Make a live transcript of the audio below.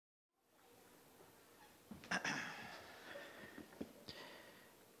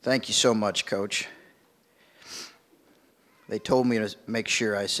Thank you so much, Coach. They told me to make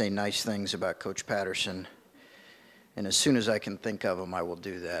sure I say nice things about Coach Patterson, and as soon as I can think of them, I will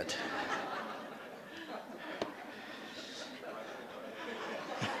do that.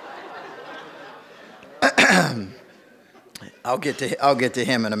 I'll get to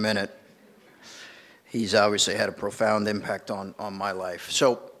him in a minute. He's obviously had a profound impact on my life.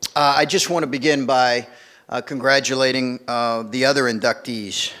 So I just want to begin by congratulating the other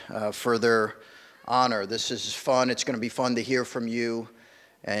inductees for their honor. This is fun. It's going to be fun to hear from you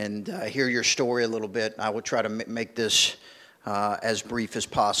and hear your story a little bit. I will try to make this as brief as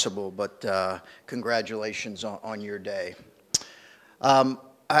possible, but congratulations on your day.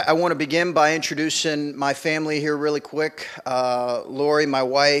 I want to begin by introducing my family here really quick. Lori, my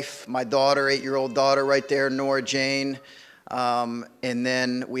wife, my daughter, 8-year-old daughter right there, Nora Jane, and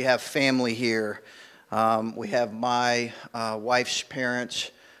then we have family here. We have my wife's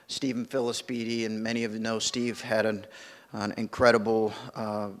parents, Steve and Phyllis Beatty, and many of you know Steve had an incredible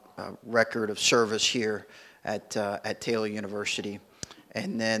record of service here at Taylor University.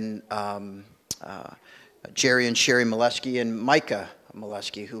 And then Jerry and Sherry Molesky and Micah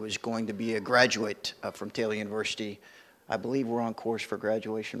Molesky, who is going to be a graduate from Taylor University. I believe we're on course for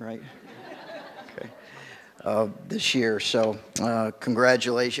graduation, right? Okay. This year. So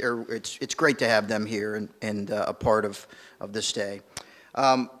congratulations. It's great to have them here and a part of this day.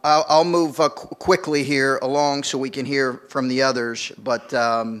 I'll move quickly here along so we can hear from the others, but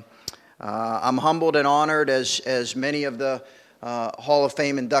I'm humbled and honored as many of the Hall of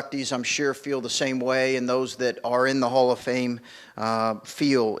Fame inductees, I'm sure, feel the same way, and those that are in the Hall of Fame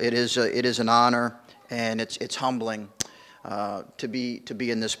feel it is an honor, and it's humbling to be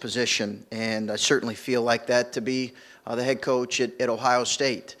in this position, and I certainly feel like that to be the head coach at Ohio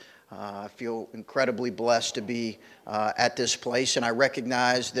State. I feel incredibly blessed to be at this place, and I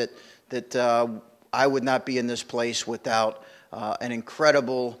recognize that I would not be in this place without an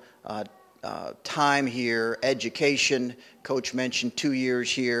incredible time here, education. Coach mentioned 2 years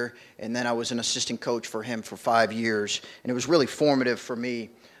here, and then I was an assistant coach for him for 5 years, and it was really formative for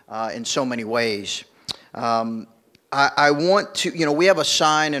me in so many ways. I want to, we have a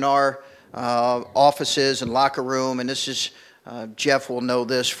sign in our offices and locker room, and this is, Jeff will know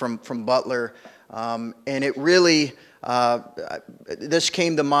this from Butler, and it really, this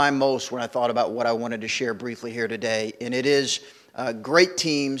came to mind most when I thought about what I wanted to share briefly here today, and it is great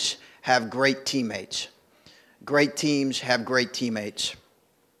teams have great teammates. Great teams have great teammates.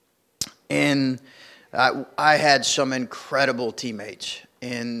 And I had some incredible teammates.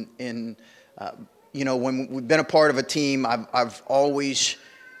 And when we've been a part of a team, I've always,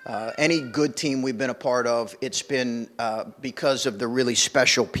 any good team we've been a part of, it's been because of the really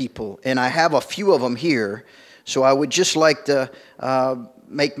special people. And I have a few of them here, so I would just like to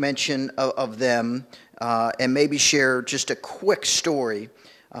make mention of them and maybe share just a quick story.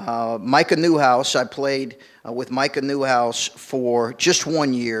 Micah Newhouse, I played with Micah Newhouse for just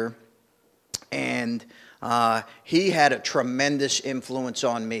 1 year, and he had a tremendous influence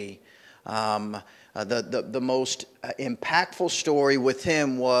on me. The most impactful story with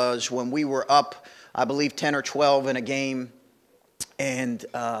him was when we were up, I believe, 10 or 12 in a game, and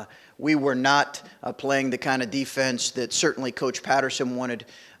we were not playing the kind of defense that certainly Coach Patterson wanted,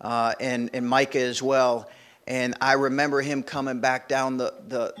 and Micah as well. And I remember him coming back down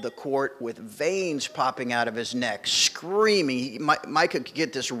the court with veins popping out of his neck, screaming. Micah could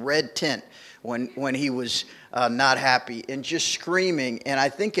get this red tint when he was not happy and just screaming. And I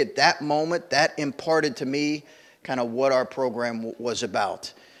think at that moment, that imparted to me kind of what our program was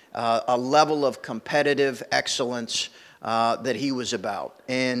about, a level of competitive excellence that he was about.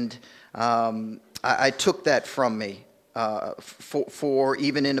 And I took that from me. For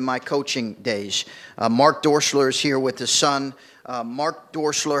even into my coaching days. Mark Dorsler is here with his son. Mark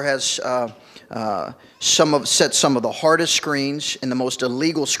Dorsler has set some of the hardest screens and the most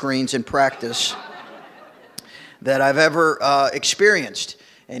illegal screens in practice that I've ever experienced.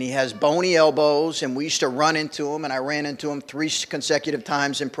 And he has bony elbows, and we used to run into him, and I ran into him 3 consecutive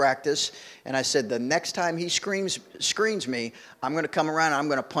times in practice. And I said, the next time he screens me, I'm going to come around and I'm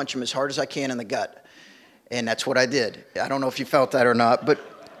going to punch him as hard as I can in the gut. And that's what I did. I don't know if you felt that or not,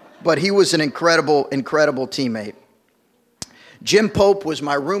 but he was an incredible teammate. Jim Pope was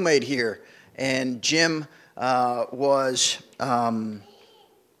my roommate here, and Jim was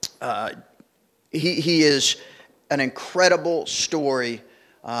he is an incredible story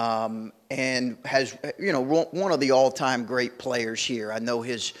and has one of the all-time great players here. I know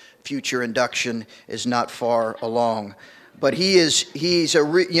his future induction is not far along. but he's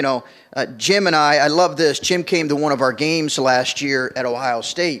a Jim and I love this. Jim came to one of our games last year at Ohio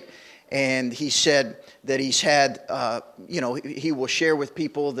State, and he said that he's had, he will share with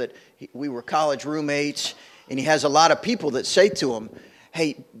people that we were college roommates, and he has a lot of people that say to him,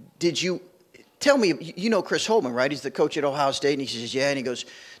 hey, did you, tell me, you know Chris Holtmann, right? He's the coach at Ohio State, and he says, yeah, and he goes,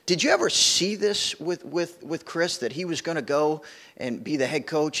 did you ever see this with Chris, that he was going to go and be the head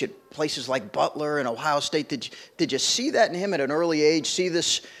coach at places like Butler and Ohio State? Did you see that in him at an early age, see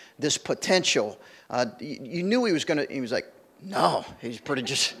this potential? You knew he was going to, he was like, no, he's pretty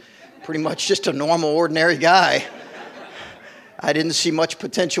much just a normal, ordinary guy. I didn't see much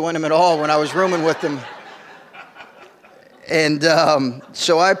potential in him at all when I was rooming with him. And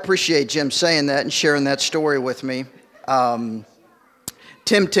so I appreciate Jim saying that and sharing that story with me.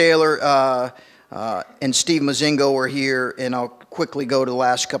 Tim Taylor and Steve Mazingo are here, and I'll quickly go to the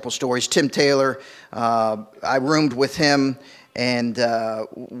last couple stories. Tim Taylor, I roomed with him, and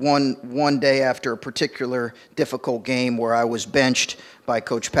one day after a particular difficult game where I was benched by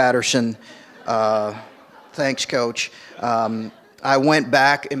Coach Patterson, thanks, Coach, I went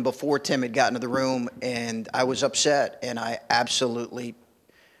back, and before Tim had gotten to the room, and I was upset, and I absolutely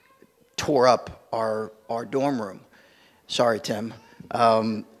tore up our dorm room. Sorry, Tim.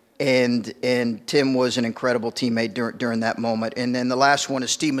 And Tim was an incredible teammate during that moment. And then the last one is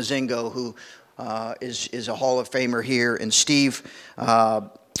Steve Mazingo, who is a Hall of Famer here. And Steve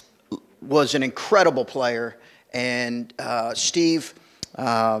was an incredible player. And Steve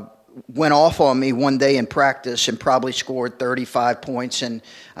went off on me one day in practice and probably scored 35 points. And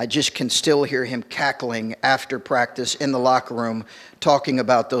I just can still hear him cackling after practice in the locker room, talking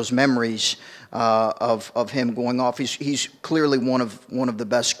about those memories of him going off. He's clearly one of the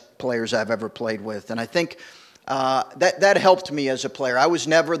best players I've ever played with, and I think that helped me as a player. I was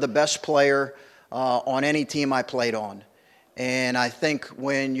never the best player on any team I played on, and I think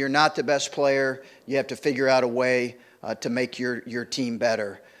when you're not the best player, you have to figure out a way to make your team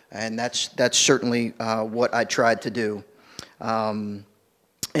better, and that's certainly what I tried to do. And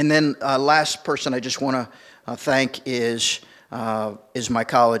then last person I just want to thank is my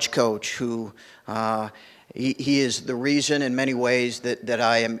college coach, who he is the reason in many ways that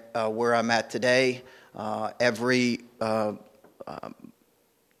I am where I'm at today. Every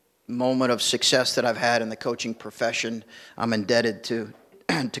moment of success that I've had in the coaching profession, I'm indebted to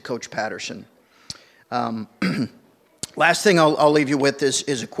Coach Patterson. Last thing I'll leave you with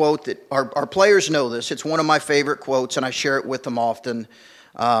is a quote that our players know this. It's one of my favorite quotes, and I share it with them often.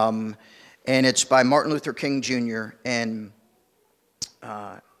 And it's by Martin Luther King Jr., and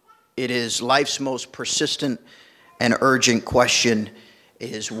it is, life's most persistent and urgent question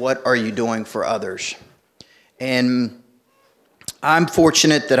is, what are you doing for others? And I'm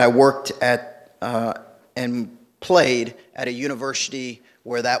fortunate that I worked at and played at a university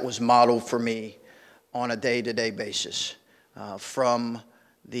where that was modeled for me on a day-to-day basis. From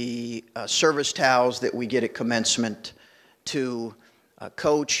the service towels that we get at commencement, to a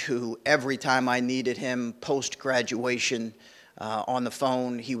coach who every time I needed him post-graduation on the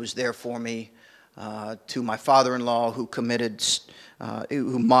phone, he was there for me, to my father-in-law who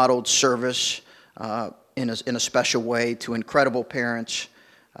who modeled service in a special way, to incredible parents.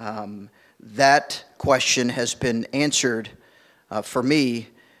 That question has been answered for me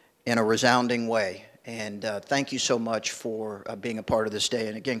in a resounding way. And thank you so much for being a part of this day.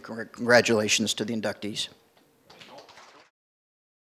 And again, congratulations to the inductees.